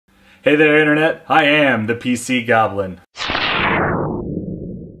Hey there Internet, I am the PC Goblin.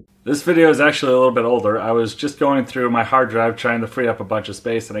 This video is actually a little bit older. I was just going through my hard drive trying to free up a bunch of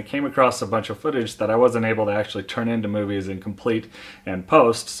space, and I came across a bunch of footage that I wasn't able to actually turn into movies and complete and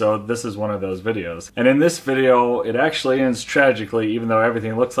post, so this is one of those videos. And in this video, it actually ends tragically, even though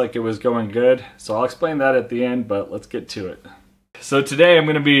everything looks like it was going good. So I'll explain that at the end, but let's get to it. So today I'm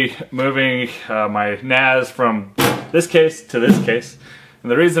going to be moving my NAS from this case to this case. And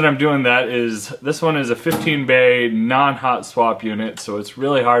the reason I'm doing that is this one is a 15 bay non-hot swap unit, so it's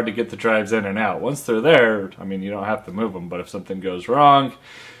really hard to get the drives in and out. Once they're there, I mean, you don't have to move them, but if something goes wrong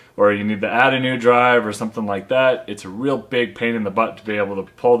or you need to add a new drive or something like that, it's a real big pain in the butt to be able to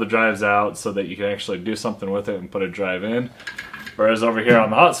pull the drives out so that you can actually do something with it and put a drive in. Whereas over here on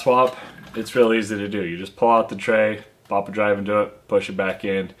the hot swap, it's real easy to do. You just pull out the tray, pop a drive into it, push it back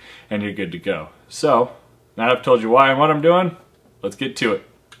in, and you're good to go. So, now that I've told you why and what I'm doing, let's get to it.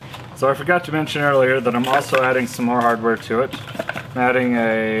 So I forgot to mention earlier that I'm also adding some more hardware to it. I'm adding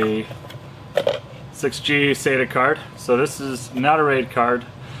a 6G SATA card. So this is not a RAID card,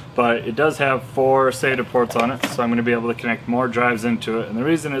 but it does have 4 SATA ports on it, so I'm going to be able to connect more drives into it. And the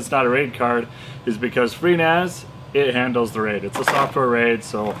reason it's not a RAID card is because FreeNAS, it handles the RAID. It's a software RAID,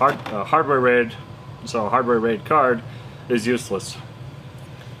 so hardware RAID card is useless.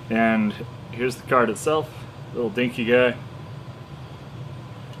 And here's the card itself, little dinky guy.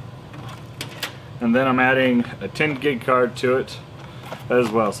 And then I'm adding a 10 gig card to it as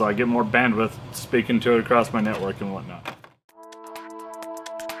well, so I get more bandwidth speaking to it across my network and whatnot.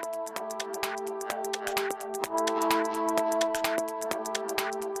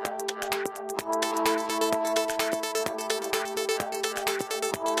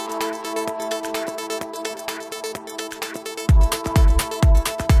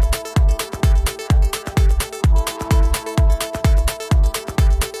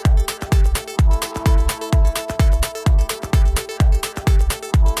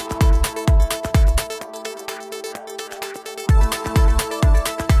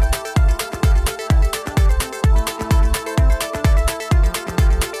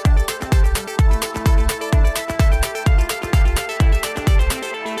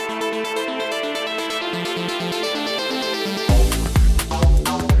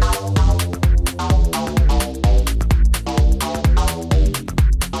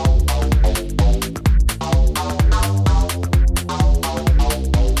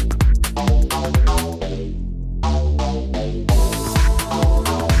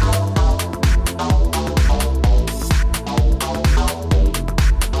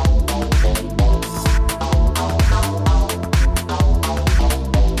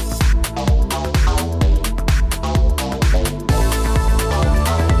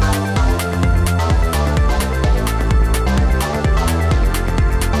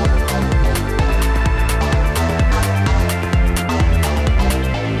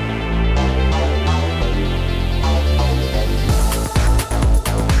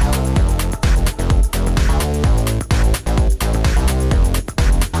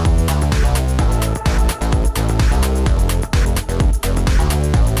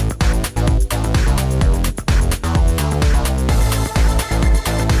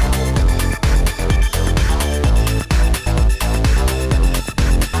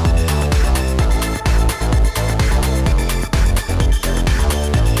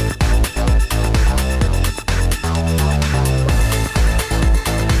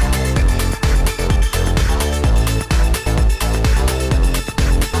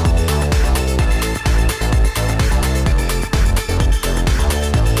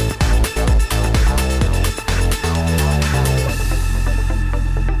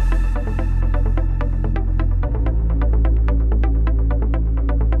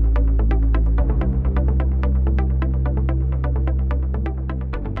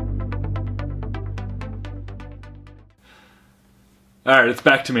 Alright, it's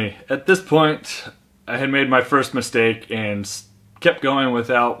back to me. At this point, I had made my first mistake and kept going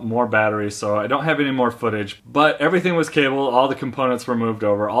without more batteries, so I don't have any more footage. But everything was cable, all the components were moved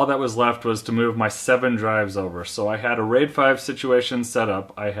over. All that was left was to move my 7 drives over. So I had a RAID 5 situation set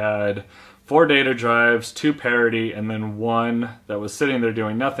up. I had 4 data drives, 2 parity, and then 1 that was sitting there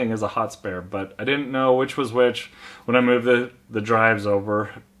doing nothing as a hot spare. But I didn't know which was which when I moved the drives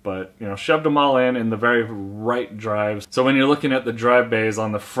over. But, you know, shoved them all in the very right drives. So when you're looking at the drive bays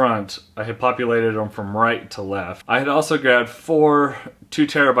on the front, I had populated them from right to left. I had also grabbed 4 2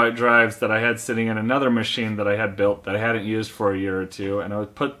 terabyte drives that I had sitting in another machine that I had built that I hadn't used for a year or two, and I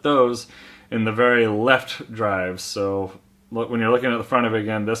would put those in the very left drives. So when you're looking at the front of it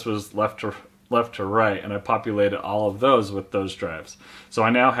again, this was left to left to right, and I populated all of those with those drives. So I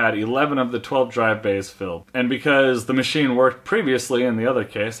now had 11 of the 12 drive bays filled. And because the machine worked previously in the other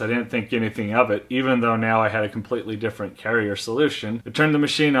case, I didn't think anything of it, even though now I had a completely different carrier solution. I turned the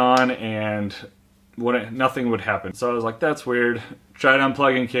machine on and nothing would happen. So I was like, that's weird. Tried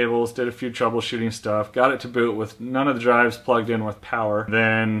unplugging cables, did a few troubleshooting stuff, got it to boot with none of the drives plugged in with power,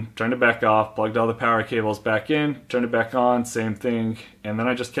 then turned it back off, plugged all the power cables back in, turned it back on, same thing, and then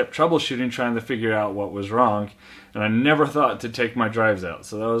I just kept troubleshooting, trying to figure out what was wrong, and I never thought to take my drives out.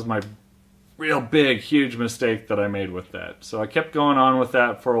 So that was my real big, huge mistake that I made with that. So I kept going on with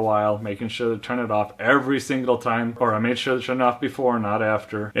that for a while, making sure to turn it off every single time, or I made sure to turn it off before, not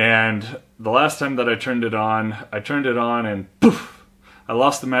after. And the last time that I turned it on and poof! I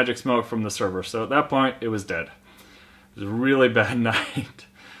lost the magic smoke from the server. So at that point, it was dead. It was a really bad night.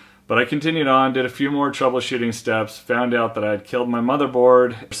 But I continued on, did a few more troubleshooting steps, found out that I had killed my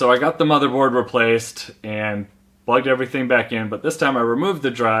motherboard. So I got the motherboard replaced and plugged everything back in, but this time I removed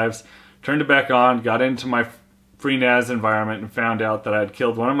the drives, turned it back on, got into my free NAS environment and found out that I had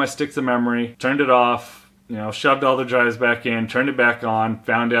killed one of my sticks of memory, turned it off, shoved all the drives back in, turned it back on,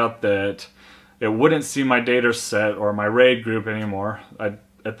 found out that it wouldn't see my data set or my RAID group anymore.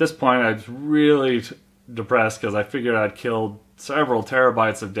 At this point, I was really depressed because I figured I'd killed several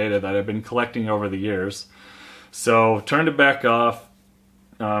terabytes of data that I'd been collecting over the years. So turned it back off,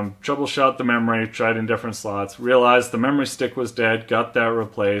 troubleshot the memory, tried in different slots, realized the memory stick was dead, got that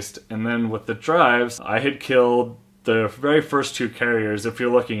replaced, and then with the drives, I had killed the very first two carriers. If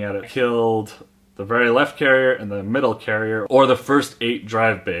you're looking at it, killed the very left carrier and the middle carrier, or the first 8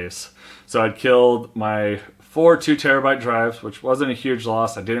 drive bays. So I'd killed my 4 2TB drives, which wasn't a huge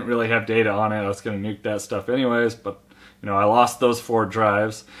loss. I didn't really have data on it. I was going to nuke that stuff anyways, but I lost those 4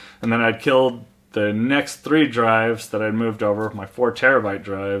 drives. And then I'd killed the next 3 drives that I'd moved over, my 4TB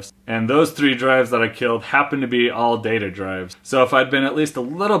drives. And those 3 drives that I killed happened to be all data drives. So if I'd been at least a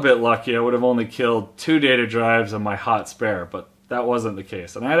little bit lucky, I would have only killed 2 data drives and my hot spare, but that wasn't the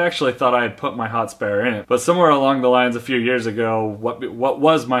case. And I had actually thought I had put my hot spare in it, but somewhere along the lines a few years ago, what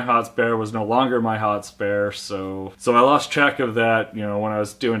was my hot spare was no longer my hot spare, so I lost track of that, when I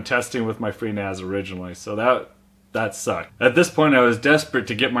was doing testing with my free NAS originally. So that sucked. At this point, I was desperate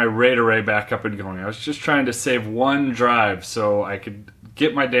to get my RAID array back up and going. I was just trying to save one drive so I could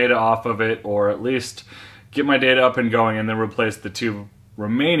get my data off of it, or at least get my data up and going, and then replace the 2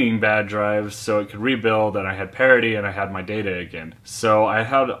 remaining bad drives so it could rebuild and I had parity and I had my data again. So I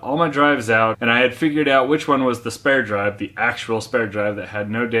had all my drives out and I had figured out which one was the spare drive, the actual spare drive that had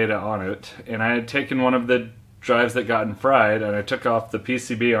no data on it, and I had taken one of the drives that gotten fried and I took off the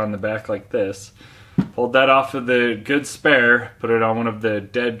PCB on the back like this, pulled that off of the good spare, put it on one of the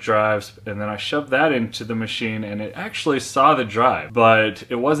dead drives, and then I shoved that into the machine and it actually saw the drive, but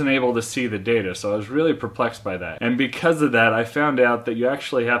it wasn't able to see the data, so I was really perplexed by that. And because of that, I found out that you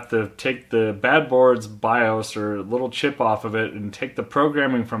actually have to take the bad board's BIOS or little chip off of it and take the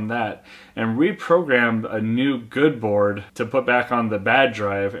programming from that and reprogram a new good board to put back on the bad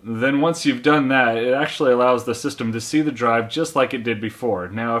drive. Then once you've done that, it actually allows the system to see the drive just like it did before.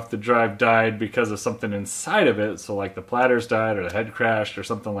 Now if the drive died because of something inside of it, so like the platters died or the head crashed or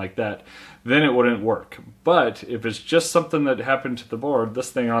something like that, then it wouldn't work. But if it's just something that happened to the board,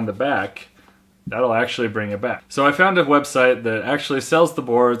 this thing on the back, that'll actually bring it back. So I found a website that actually sells the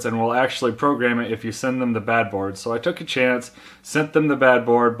boards and will actually program it if you send them the bad board. So I took a chance, sent them the bad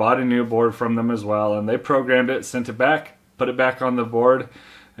board, bought a new board from them as well, and they programmed it, sent it back, put it back on the board,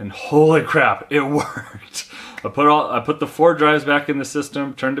 and holy crap, it worked. I put the 4 drives back in the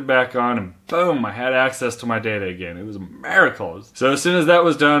system, turned it back on, and boom, I had access to my data again. It was a miracle. So as soon as that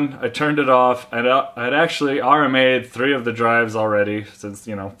was done, I turned it off. I'd actually RMA'd 3 of the drives already, since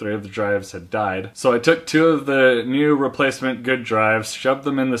 3 of the drives had died. So I took 2 of the new replacement good drives, shoved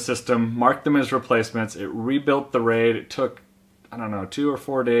them in the system, marked them as replacements. It rebuilt the RAID. It took, I don't know, 2 or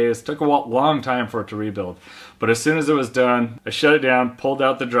 4 days. It took a long time for it to rebuild. But as soon as it was done, I shut it down, pulled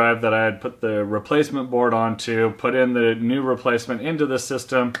out the drive that I had put the replacement board onto, put in the new replacement into the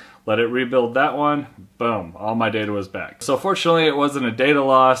system, let it rebuild that one, boom, all my data was back. So fortunately it wasn't a data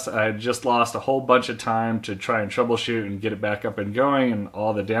loss. I had just lost a whole bunch of time to try and troubleshoot and get it back up and going, and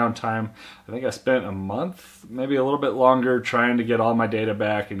all the downtime. I think I spent a month, maybe a little bit longer, trying to get all my data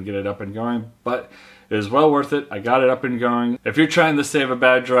back and get it up and going, but it was well worth it. I got it up and going. If you're trying to save a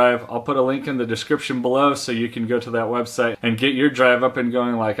bad drive, I'll put a link in the description below so you can go to that website and get your drive up and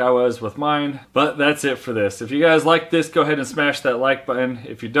going like I was with mine. But that's it for this. If you guys like this, go ahead and smash that like button.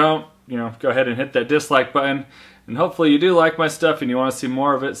 If you don't, go ahead and hit that dislike button. And hopefully you do like my stuff and you want to see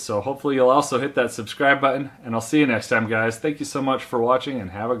more of it, so hopefully you'll also hit that subscribe button. And I'll see you next time, guys. Thank you so much for watching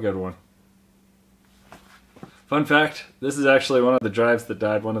and have a good one. Fun fact, this is actually one of the drives that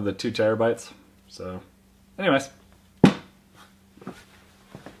died, one of the 2 terabytes. So, anyways.